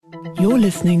You're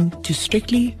listening to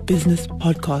Strictly Business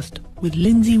Podcast with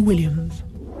Lindsay Williams.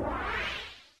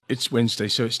 It's Wednesday,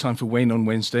 so it's time for Wayne on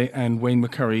Wednesday, and Wayne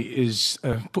McCurry is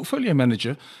a portfolio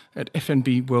manager at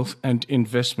FNB Wealth and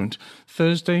Investment.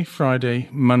 Thursday, Friday,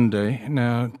 Monday,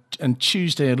 now, and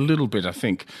Tuesday a little bit, I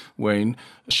think, Wayne,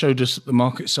 showed us that the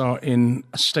markets are in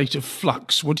a state of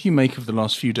flux. What do you make of the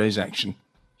last few days' action?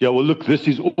 Yeah, well, look, this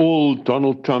is all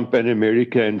Donald Trump and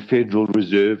America and Federal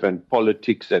Reserve and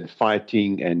politics and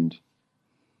fighting. And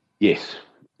yes,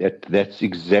 that's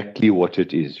exactly what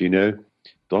it is. You know,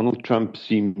 Donald Trump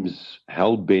seems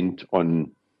hell-bent on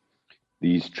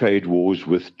these trade wars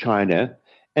with China.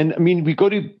 And I mean, we've got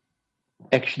to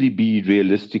actually be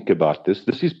realistic about this.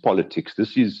 This is politics.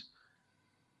 This is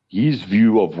his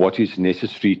view of what is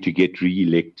necessary to get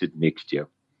re-elected next year.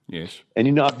 Yes. And,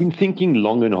 you know, I've been thinking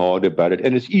long and hard about it.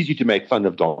 And it's easy to make fun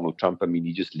of Donald Trump. I mean,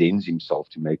 he just lends himself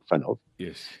to make fun of.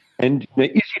 Yes. And, you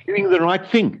know, is he doing the right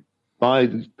thing by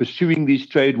pursuing these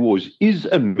trade wars? Is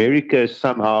America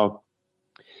somehow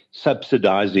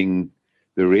subsidizing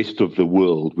the rest of the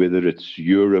world, whether it's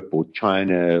Europe or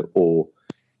China or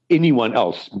anyone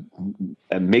else,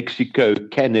 Mexico,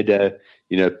 Canada,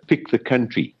 you know, pick the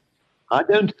country? I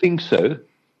don't think so.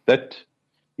 But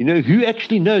you know, who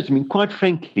actually knows? I mean, quite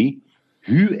frankly,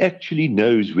 who actually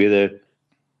knows whether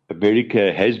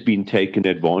America has been taken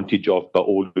advantage of by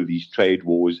all of these trade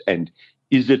wars? And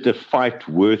is it a fight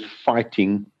worth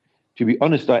fighting? To be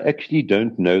honest, I actually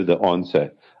don't know the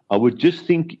answer. I would just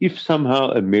think if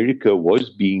somehow America was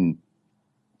being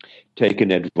taken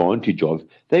advantage of,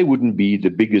 they wouldn't be the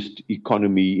biggest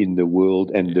economy in the world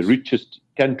and the richest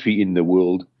country in the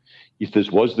world. If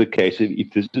this was the case,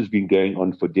 if this has been going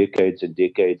on for decades and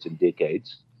decades and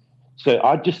decades. So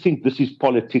I just think this is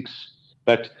politics,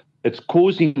 but it's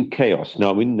causing chaos.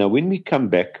 Now, when we come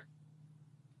back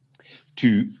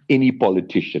to any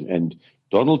politician, and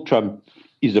Donald Trump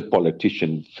is a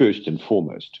politician first and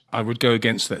foremost. I would go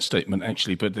against that statement,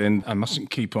 actually, but then I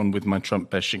mustn't keep on with my Trump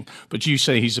bashing. But you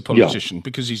say he's a politician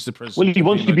because he's the president. Well, he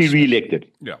wants to be re-elected.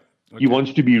 Yeah. Okay. He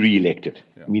wants to be re-elected.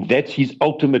 Yeah. I mean, that's his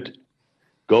ultimate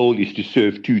goal, is to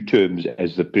serve 2 terms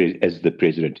as the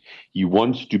president. He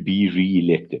wants to be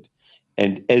re-elected.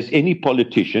 And as any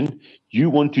politician, you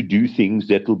want to do things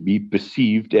that will be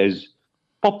perceived as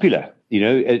popular, you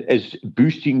know, as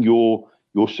boosting your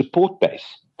support base.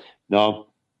 Now,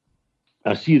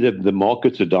 I see that the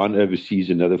markets are down overseas,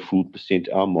 another full percent,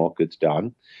 our market's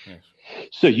down. Yes.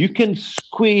 So you can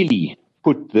squarely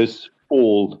put this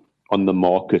all on the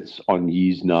markets on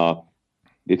his now,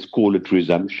 let's call it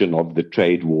resumption of the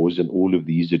trade wars and all of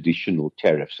these additional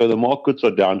tariffs. So the markets are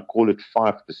down, call it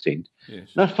 5%. Yes.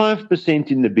 Now,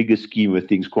 5% in the bigger scheme of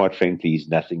things, quite frankly, is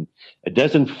nothing. It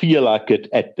doesn't feel like it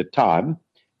at the time,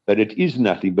 but it is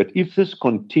nothing. But if this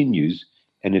continues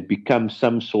and it becomes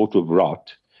some sort of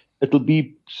rout, it'll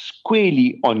be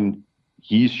squarely on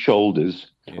his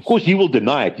shoulders. Yes. Of course, he will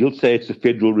deny it. He'll say it's the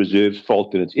Federal Reserve's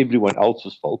fault and it's everyone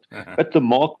else's fault. But the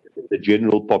market and the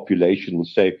general population will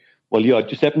say, well, yeah, it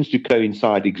just happens to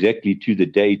coincide exactly to the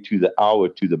day, to the hour,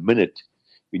 to the minute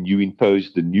when you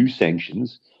impose the new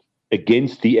sanctions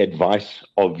against the advice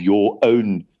of your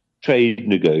own trade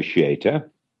negotiator.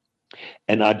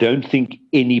 And I don't think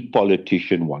any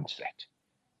politician wants that.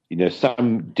 You know,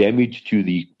 some damage to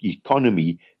the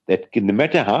economy that can, no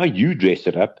matter how you dress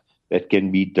it up, that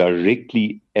can be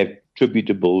directly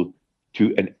attributable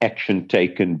to an action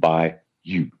taken by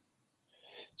you.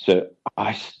 So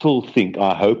I still think,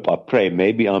 I hope, I pray,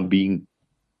 maybe I'm being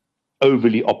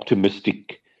overly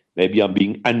optimistic, maybe I'm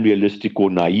being unrealistic or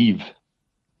naive,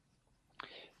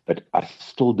 but I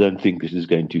still don't think this is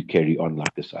going to carry on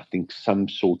like this. I think some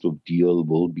sort of deal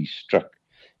will be struck,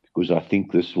 because I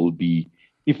think this will be,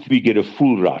 if we get a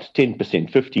full rout, 10%,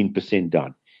 15%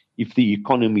 down, if the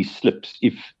economy slips,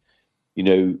 if, you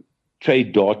know,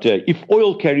 trade data, if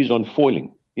oil carries on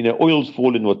falling, you know, oil's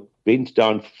fallen, what, Brent's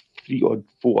down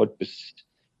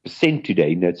 4% today.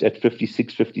 You know, it's at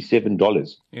 $56,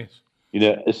 $57. Yes. You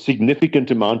know, a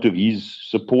significant amount of his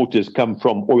supporters come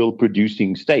from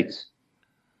oil-producing states.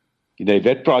 You know, if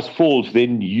that price falls,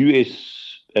 then U.S.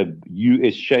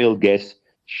 shale gas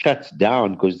shuts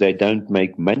down because they don't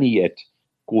make money at,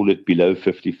 call it, below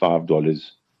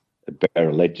 $55 a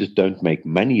barrel. They just don't make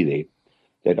money there.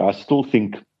 That I still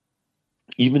think,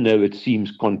 even though it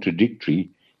seems contradictory,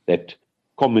 that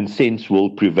common sense will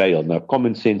prevail. Now,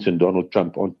 common sense and Donald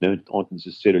Trump aren't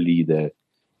necessarily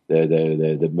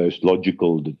the most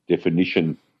logical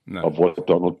definition of what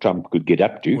Donald Trump could get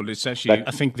up to. Well, it's actually,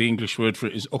 I think the English word for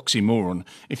it is oxymoron.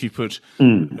 If you put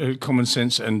common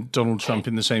sense and Donald Trump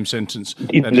in the same sentence,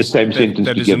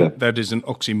 That is an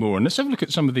oxymoron. Let's have a look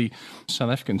at some of the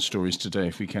South African stories today,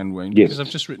 if we can, Wayne, Yes. because I've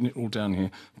just written it all down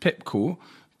here. Pepkor,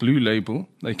 Blue Label,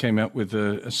 they came out with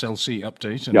a Cell C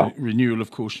update and a renewal of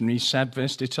cautionary.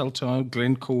 Sadvest, Italtile,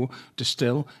 Glencore,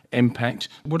 Distel, Impact.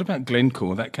 What about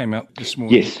Glencore? That came out this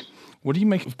morning. Yes. What do you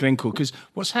make of Glencore? Because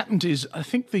what's happened is, I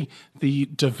think the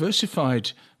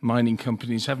diversified mining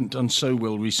companies haven't done so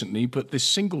well recently, but the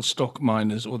single stock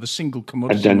miners or the single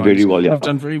commodity done miners very well, have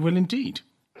done very well indeed.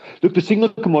 Look, the single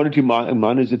commodity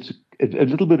miners, it's a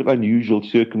little bit of unusual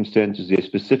circumstances there,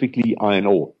 specifically iron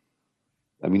ore.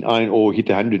 I mean, iron ore hit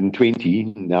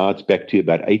 120. Now it's back to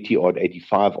about 80 odd,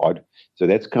 85 odd. So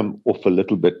that's come off a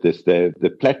little bit.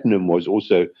 The platinum was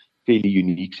also fairly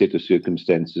unique set of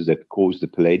circumstances that caused the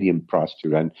palladium price to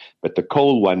run, but the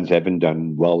coal ones haven't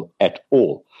done well at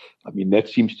all. I mean, that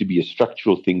seems to be a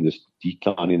structural thing, this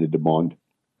decline in the demand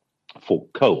for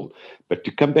coal. But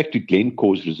to come back to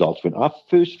Glencore's results, when I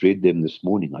first read them this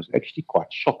morning, I was actually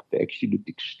quite shocked. They actually looked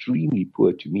extremely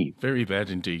poor to me. Very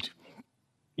bad indeed.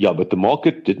 Yeah, but the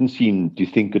market didn't seem to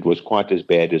think it was quite as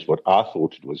bad as what I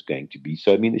thought it was going to be.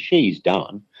 So, I mean, the share is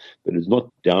down, but it's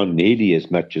not down nearly as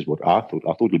much as what I thought.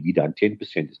 I thought it would be down 10%.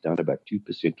 It's down about 2%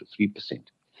 or 3%.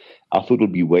 I thought it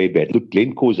would be way bad. Look,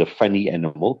 Glencore is a funny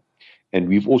animal, and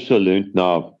we've also learned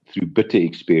now through bitter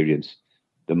experience,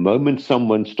 the moment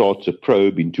someone starts a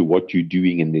probe into what you're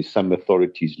doing, and there's some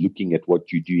authorities looking at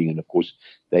what you're doing, and of course,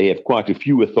 they have quite a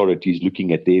few authorities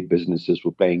looking at their businesses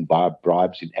for paying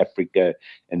bribes in Africa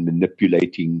and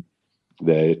manipulating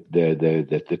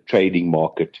the trading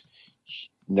market.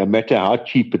 No matter how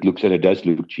cheap it looks, and it does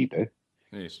look cheaper,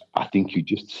 yes, I think you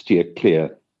just steer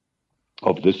clear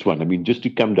of this one. I mean, just to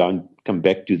come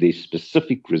back to their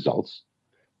specific results,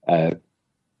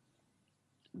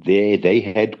 they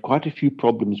had quite a few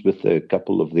problems with a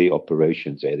couple of their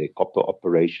operations, their copper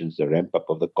operations, the ramp-up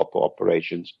of the copper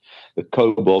operations, the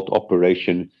cobalt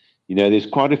operation. You know, there's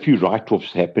quite a few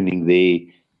write-offs happening there.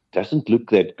 Doesn't look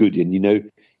that good. And, you know,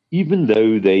 even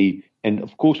though and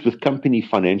of course with company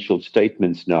financial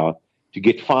statements now, to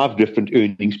get 5 different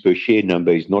earnings per share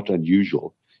number is not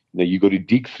unusual. You know, you've got to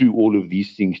dig through all of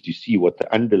these things to see what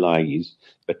the underlying is.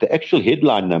 But the actual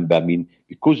headline number, I mean,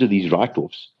 because of these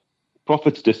write-offs,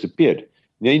 profits disappeared.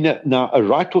 Now, a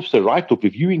write-off's a write-off.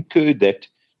 If you incurred that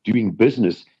doing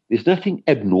business, there's nothing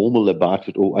abnormal about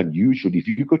it or unusual. If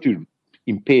you've got to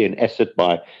impair an asset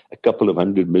by a couple of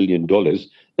 $100 million,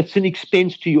 it's an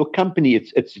expense to your company.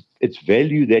 It's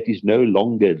value that is no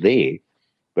longer there.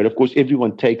 But of course,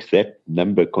 everyone takes that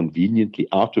number conveniently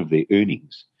out of their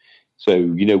earnings. So,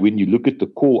 you know, when you look at the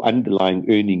core underlying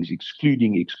earnings,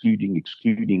 excluding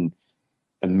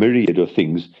a myriad of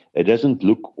things, it doesn't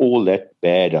look all that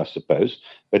bad, I suppose.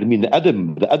 But I mean, the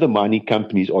other mining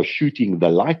companies are shooting the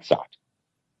lights out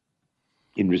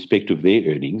in respect of their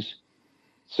earnings.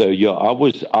 So yeah,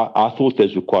 I thought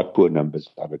those were quite poor numbers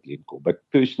out of Glencore. But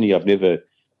personally, I've never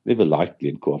liked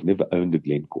Glencore. I've never owned a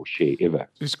Glencore share ever.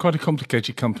 It's quite a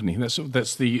complicated company.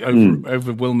 That's the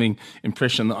overwhelming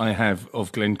impression that I have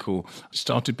of Glencore.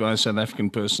 Started by a South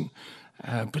African person.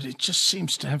 But it just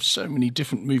seems to have so many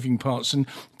different moving parts and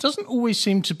doesn't always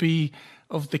seem to be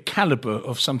of the caliber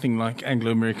of something like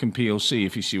Anglo American PLC,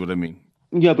 if you see what I mean.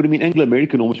 Yeah, but I mean, Anglo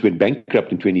American almost went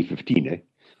bankrupt in 2015. Eh?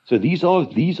 So these are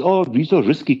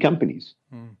risky companies.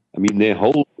 I mean, their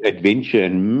whole adventure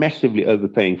and massively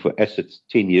overpaying for assets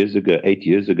 8 years ago.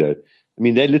 I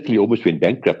mean, they literally almost went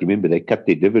bankrupt. Remember, they cut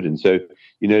their dividends. So,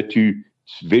 you know,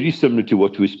 it's very similar to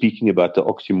what we were speaking about, the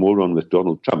oxymoron with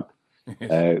Donald Trump.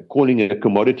 Calling a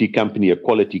commodity company a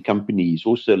quality company is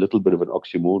also a little bit of an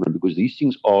oxymoron because these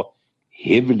things are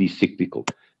heavily cyclical.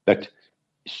 But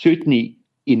certainly,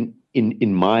 in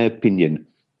my opinion,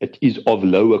 it is of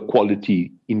lower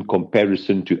quality in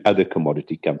comparison to other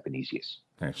commodity companies, yes.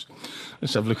 Thanks.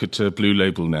 Let's have a look at Blue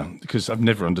Label now, because I've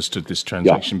never understood this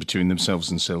transaction between themselves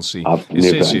and Cell C. I've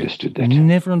never understood that.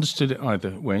 Never understood it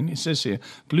either, Wayne. It says here,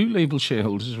 Blue Label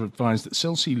shareholders are advised that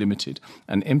Cell C Limited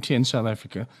and MTN South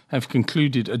Africa have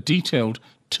concluded a detailed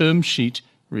term sheet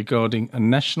regarding a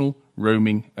national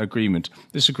roaming agreement.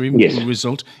 This agreement will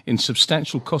result in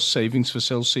substantial cost savings for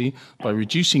Cell C by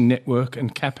reducing network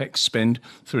and CapEx spend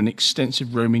through an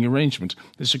extensive roaming arrangement.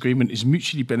 This agreement is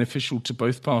mutually beneficial to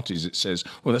both parties, it says.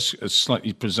 Well, that's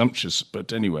slightly presumptuous,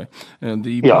 but anyway.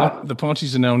 The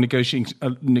parties are now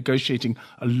negotiating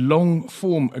a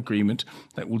long-form agreement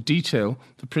that will detail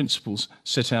the principles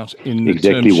set out in the term sheet.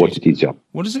 Exactly what it is, yeah.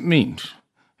 What does it mean?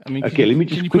 I mean, Okay, let me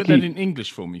just can you quickly put that in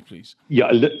English for me, please?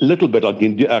 Yeah, a little bit. I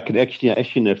can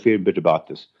actually know a fair bit about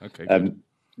this. Okay, good.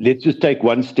 Let's just take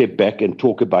one step back and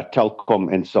talk about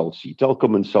Telkom and Cell C.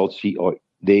 Telkom and Cell C are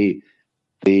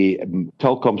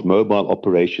Telkom's mobile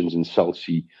operations in Cell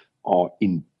C are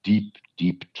in deep,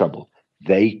 deep trouble.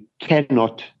 They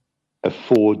cannot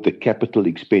afford the capital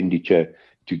expenditure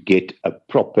to get a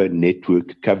proper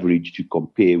network coverage to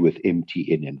compare with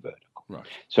MTN and Vodacom. Right.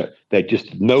 So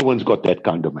no one's got that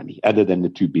kind of money other than the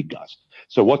two big guys.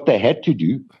 So what they had to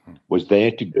do was they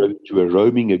had to go to a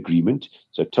roaming agreement.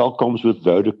 So Telkom's with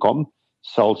Vodacom,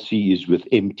 Cell C is with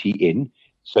MTN,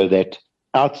 so that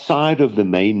outside of the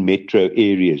main metro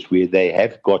areas where they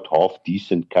have got half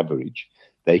decent coverage,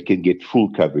 they can get full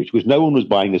coverage. Because no one was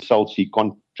buying a Cell C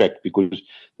contract, because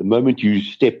the moment you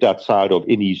stepped outside of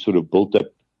any sort of built up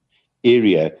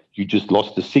area, you just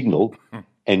lost the signal.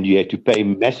 And you had to pay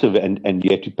massive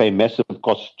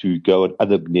costs to go on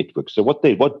other networks. So what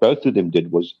both of them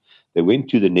did was they went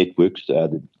to the networks,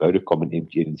 the Vodacom and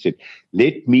MTN, and said,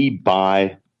 "Let me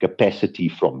buy capacity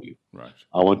from you. Right.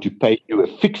 I want to pay you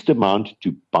a fixed amount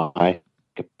to buy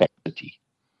capacity,"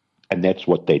 and that's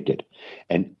what they did.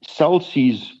 And Cell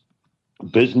C's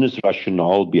business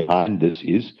rationale behind this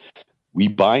is we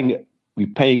paying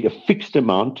a fixed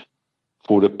amount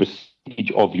for a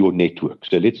percentage of your network.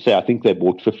 So let's say I think they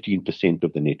bought 15%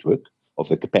 of the network, of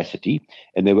the capacity,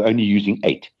 and they were only using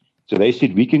 8. So they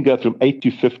said we can go from 8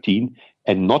 to 15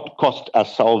 and not cost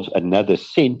ourselves another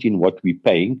cent in what we're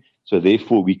paying. So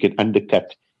therefore we can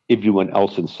undercut everyone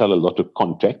else and sell a lot of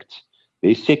contracts.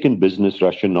 Their second business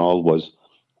rationale was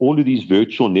all of these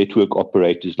virtual network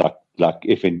operators like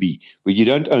FNB, where you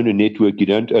don't own a network, you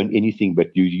don't own anything, but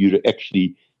you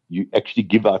actually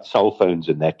give out cell phones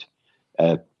and that.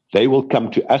 They will come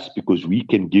to us because we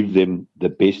can give them the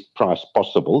best price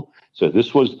possible. So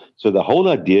the whole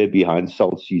idea behind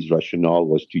Cell C's rationale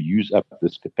was to use up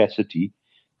this capacity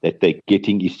that they're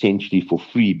getting essentially for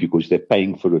free because they're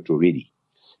paying for it already.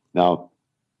 Now,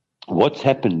 what's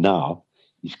happened now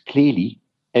is clearly,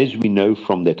 as we know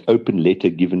from that open letter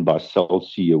given by Cell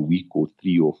C a week or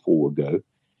 3 or 4 ago,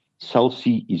 Cell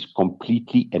C is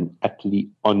completely and utterly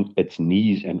on its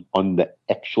knees and on the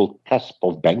actual cusp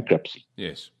of bankruptcy.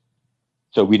 Yes.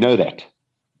 So we know that.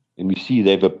 And we see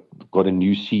they've got a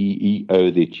new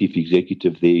CEO, their chief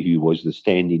executive there, who was the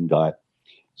stand-in guy.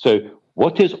 So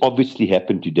what has obviously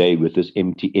happened today with this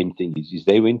MTN thing is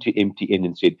they went to MTN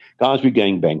and said, "Guys, we're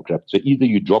going bankrupt. So either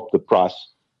you drop the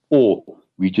price or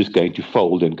we're just going to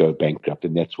fold and go bankrupt."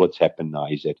 And that's what's happened now,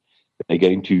 is that they're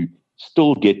going to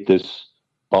still get this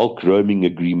bulk roaming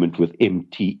agreement with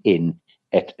MTN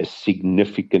at a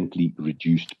significantly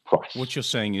reduced price. What you're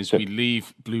saying is we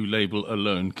leave Blue Label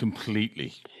alone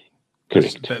completely.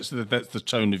 Correct. That's the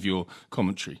tone of your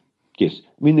commentary. Yes.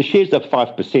 I mean, the share's up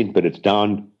 5%, but it's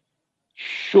down,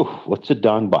 what's it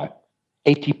down by?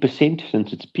 80%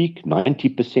 since its peak,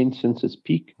 90% since its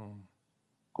peak.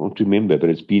 Can't remember, but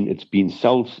it's been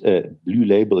Blue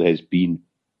Label has been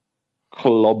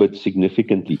clobbered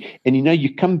significantly. And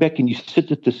you come back and you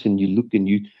sit at this and you look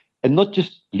and not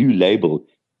just Blue Label,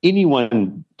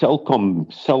 anyone,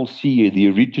 Telkom, Cell C, the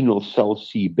original Cell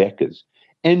C backers,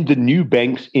 and the new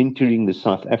banks entering the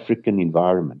South African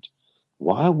environment.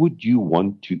 Why would you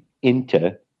want to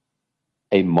enter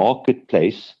a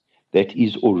marketplace that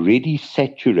is already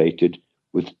saturated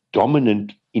with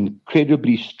dominant,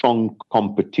 incredibly strong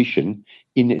competition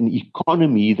in an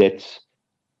economy that's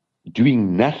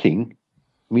doing nothing?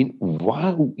 I mean,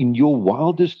 why, in your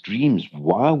wildest dreams,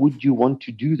 why would you want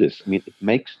to do this? I mean, it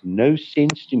makes no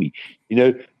sense to me.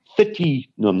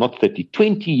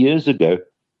 20 years ago,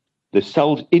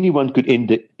 anyone could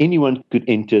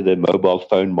enter the mobile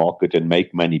phone market and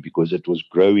make money because it was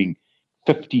growing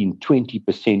 15,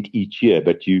 20% each year.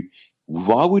 But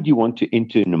why would you want to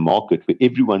enter in a market where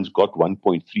everyone's got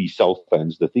 1.3 cell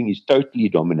phones? The thing is totally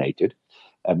dominated.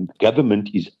 Government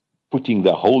is putting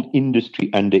the whole industry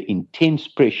under intense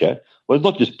pressure. Well,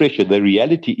 not just pressure. The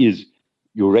reality is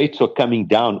your rates are coming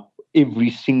down every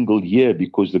single year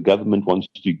because the government wants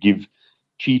to give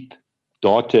cheap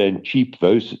data and cheap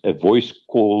voice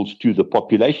calls to the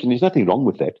population. There's nothing wrong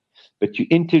with that. But you're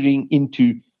entering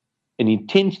into an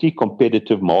intensely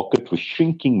competitive market with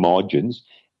shrinking margins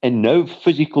and no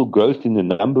physical growth in the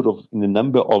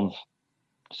number of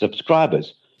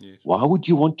subscribers. Yes. Why would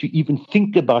you want to even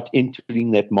think about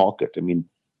entering that market? I mean,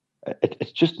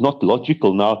 it's just not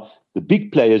logical. Now, the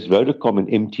big players, Vodacom and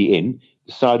MTN,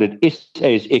 decided SA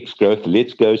is X growth,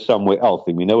 let's go somewhere else.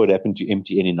 And we know what happened to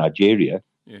MTN in Nigeria.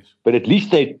 Yes. But at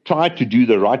least they tried to do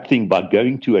the right thing by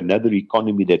going to another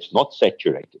economy that's not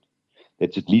saturated,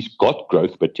 that's at least got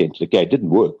growth potential. Okay, it didn't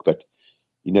work, but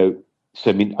So,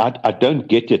 I mean, I don't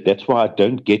get it. That's why I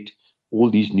don't get all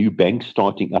these new banks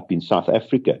starting up in South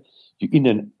Africa. You're in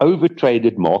an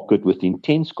overtraded market with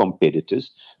intense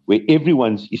competitors where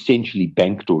everyone's essentially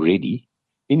banked already.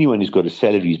 Anyone who's got a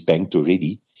salary is banked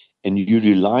already. And you're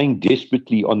relying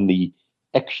desperately on the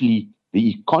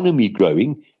economy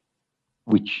growing,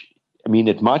 which, I mean,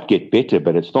 it might get better,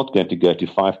 but it's not going to go to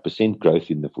 5%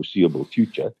 growth in the foreseeable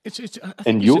future.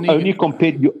 And you're only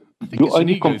compared.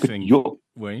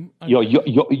 Wayne.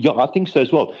 I think so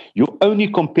as well. Your only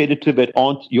competitive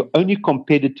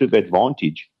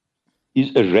advantage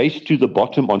is a race to the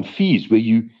bottom on fees, where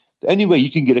the only way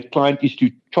you can get a client is to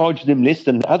charge them less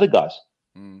than the other guys.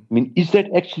 I mean, is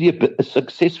that actually a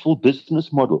successful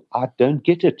business model? I don't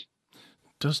get it.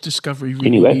 Does Discovery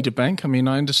really need a bank? I mean,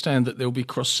 I understand that there'll be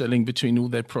cross-selling between all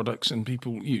their products, and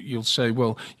people, you'll say,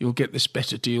 well, you'll get this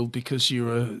better deal because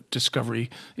you're a Discovery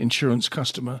insurance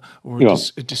customer or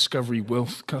a Discovery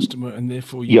wealth customer, and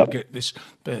therefore you'll get this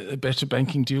better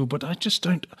banking deal. But I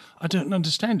don't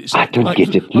understand it. I don't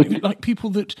get it. Like people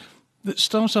that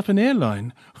start up an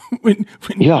airline when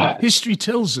history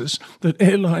tells us that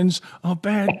airlines are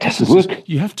bad businesses.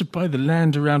 You have to buy the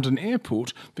land around an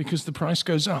airport because the price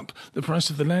goes up. The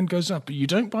price of the land goes up. But you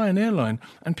don't buy an airline,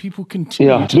 and people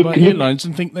continue to buy airlines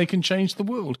and think they can change the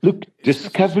world. Look,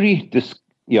 Discovery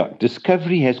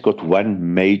has got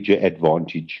one major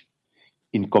advantage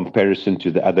in comparison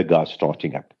to the other guys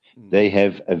starting up. They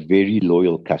have a very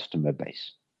loyal customer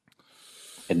base.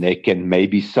 And they can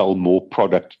maybe sell more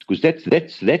product, because that's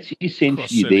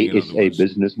essentially their SA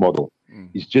business model.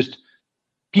 It's just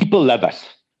people love us.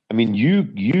 I mean,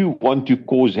 you want to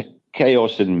cause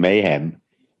chaos and mayhem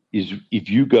is if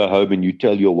you go home and you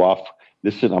tell your wife,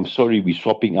 listen, I'm sorry, we're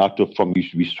swapping from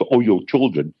all your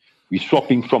children. We're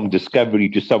swapping from Discovery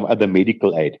to some other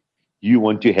medical aid. You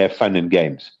want to have fun and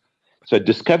games. So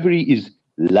Discovery is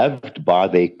loved by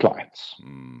their clients.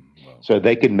 So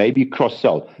they can maybe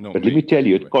cross-sell. But let me tell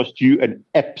you, it costs you an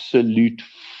absolute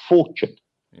fortune,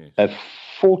 a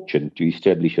fortune to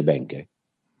establish a bank.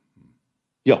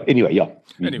 Anyway,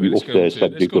 let's go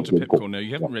to Pepkor now.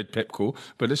 You haven't read Pepkor,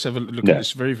 but let's have a look at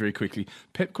this very, very quickly.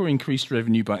 Pepkor increased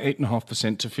revenue by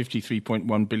 8.5% to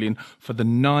 53.1 billion for the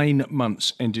 9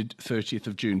 months ended 30th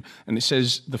of June. And it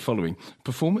says the following.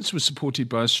 Performance was supported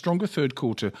by a stronger third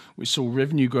quarter, which saw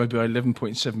revenue grow by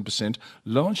 11.7%,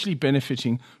 largely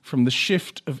benefiting from the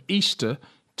shift of Easter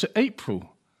to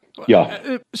April.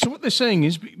 So what they're saying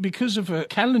is because of a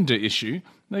calendar issue,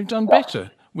 they've done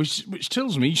better. Which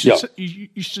tells me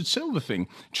you should sell the thing.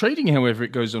 Trading, however,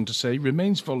 it goes on to say,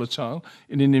 remains volatile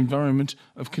in an environment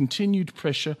of continued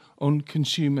pressure on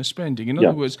consumer spending. In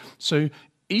other words, so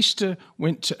Easter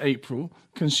went to April,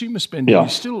 consumer spending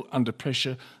is still under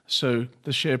pressure, so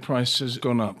the share price has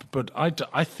gone up. But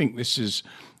I think this is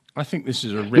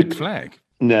a red flag.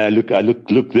 No,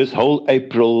 look, this whole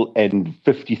April and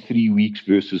 53 weeks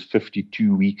versus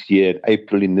 52 weeks here,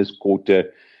 April in this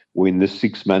quarter, or in this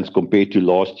 6 months compared to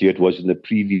last year, it was in the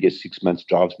previous 6 months,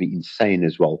 drives me insane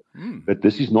as well. But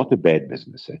this is not a bad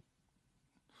business.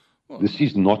 This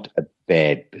is not a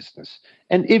bad business.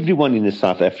 And everyone in the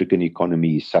South African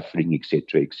economy is suffering,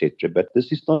 etc., etc. But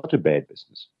this is not a bad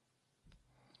business.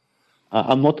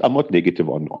 I'm not negative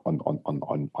on.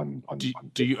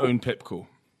 Do you own Pepkor?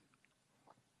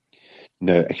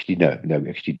 No, actually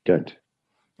don't.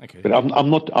 Okay. But I'm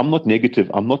not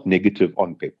negative. I'm not negative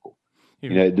on Pepkor.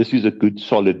 This is a good,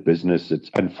 solid business. It's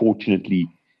unfortunately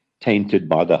tainted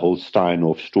by the whole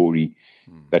Steinhoff story,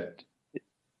 but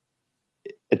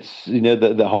it's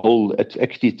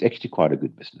it's actually quite a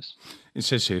good business. It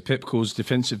says here, Pepkor's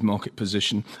defensive market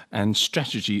position and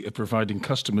strategy of providing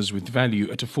customers with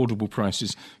value at affordable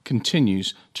prices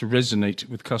continues to resonate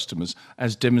with customers,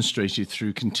 as demonstrated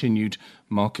through continued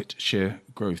market share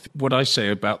growth. What I say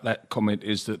about that comment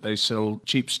is that they sell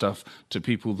cheap stuff to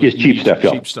people that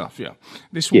cheap stuff.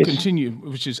 This will continue,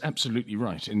 which is absolutely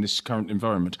right in this current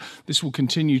environment. This will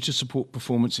continue to support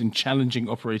performance in challenging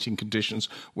operating conditions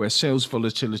where sales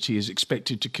volatility is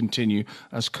expected to continue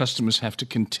as customers have to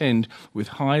contend with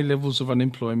high levels of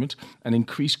unemployment and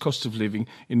increased cost of living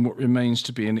in what remains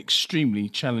to be an extremely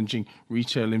challenging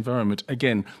retail environment.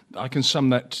 Again, I can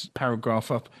sum that paragraph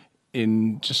up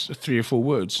in just 3 or 4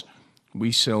 words.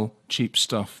 We sell cheap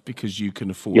stuff because you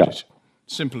can afford it.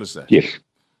 Simple as that. Yes.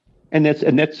 And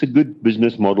that's a good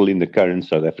business model in the current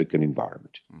South African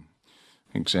environment.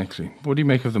 Exactly. What do you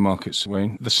make of the markets,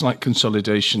 Wayne? The slight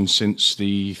consolidation since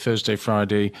the Thursday,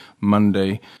 Friday,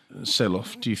 Monday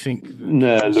sell-off. Do you think?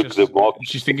 The market.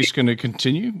 Do you think it's going to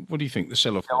continue? What do you think the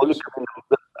sell-off? The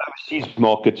overseas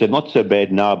markets are not so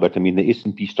bad now, but I mean the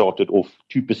S&P started off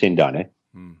 2% down.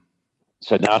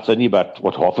 So now it's only about,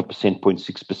 0.5%,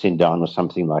 0.6% down or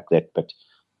something like that. But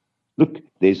look,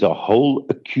 there's a whole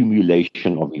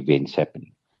accumulation of events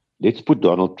happening. Let's put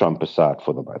Donald Trump aside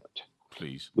for the moment.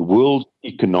 Please. The world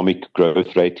economic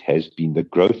growth rate has been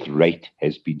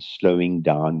slowing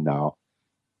down now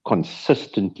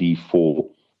consistently for,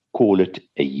 call it,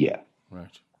 a year.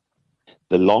 Right.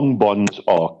 The long bonds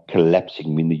are collapsing. I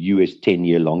mean, the US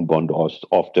 10-year long bond,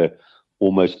 after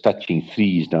almost touching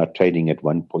 3, is now trading at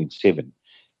 1.7.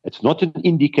 It's not an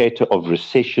indicator of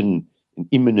recession, an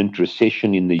imminent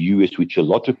recession in the US, which a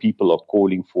lot of people are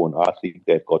calling for, and I think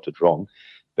they've got it wrong.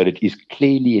 But it is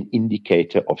clearly an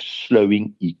indicator of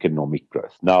slowing economic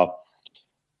growth. Now,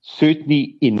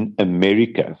 certainly in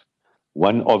America,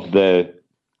 one of the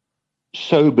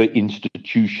sober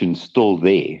institutions still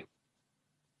there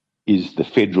is the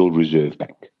Federal Reserve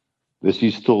Bank. This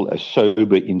is still a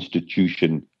sober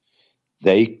institution.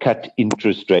 They cut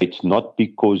interest rates not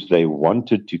because they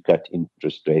wanted to cut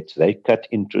interest rates. They cut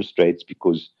interest rates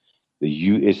because the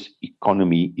US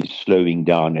economy is slowing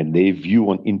down, and their view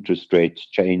on interest rates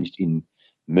changed in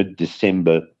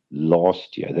mid-December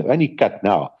last year. They've only cut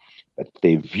now, but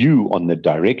their view on the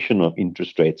direction of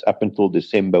interest rates up until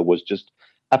December was just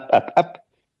up, up, up.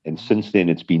 And since then,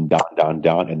 it's been down, down,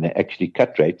 down, and they actually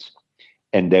cut rates.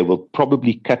 And they will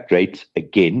probably cut rates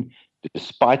again,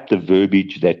 despite the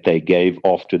verbiage that they gave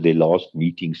after their last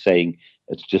meeting, saying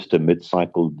it's just a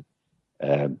mid-cycle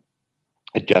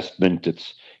adjustment.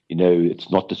 It's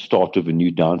not the start of a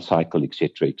new down cycle,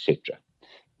 etc., etc.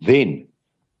 Then,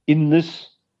 in this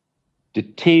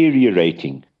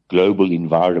deteriorating global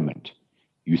environment,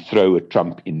 you throw a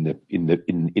Trump in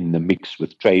the mix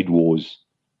with trade wars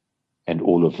and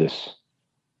all of this.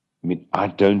 I mean, I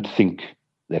don't think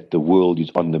that the world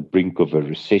is on the brink of a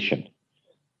recession,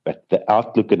 but the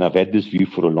outlook, and I've had this view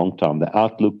for a long time, the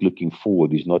outlook looking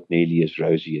forward is not nearly as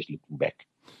rosy as looking back.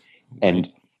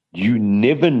 And you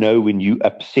never know when you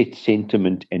upset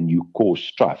sentiment and you cause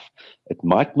strife. It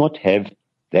might not have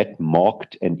that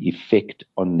marked an effect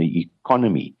on the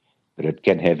economy, but it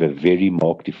can have a very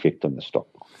marked effect on the stock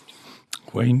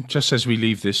market. Wayne, just as we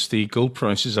leave this, the gold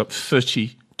price is up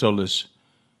 $30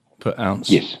 per ounce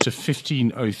to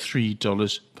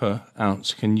 $1,503 per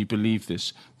ounce. Can you believe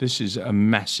this? This is a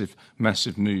massive,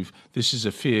 massive move. This is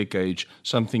a fear gauge.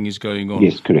 Something is going on.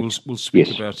 Yes, correct. We'll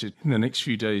speak about it in the next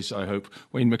few days, I hope.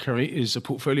 Wayne McCurrie is a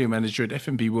portfolio manager at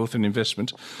FNB Wealth and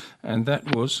Investment, and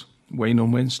that was Wayne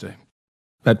on Wednesday.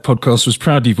 That podcast was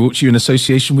proudly brought to you in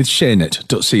association with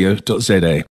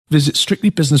sharenet.co.za. Visit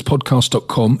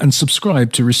strictlybusinesspodcast.com and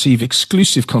subscribe to receive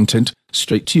exclusive content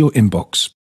straight to your inbox.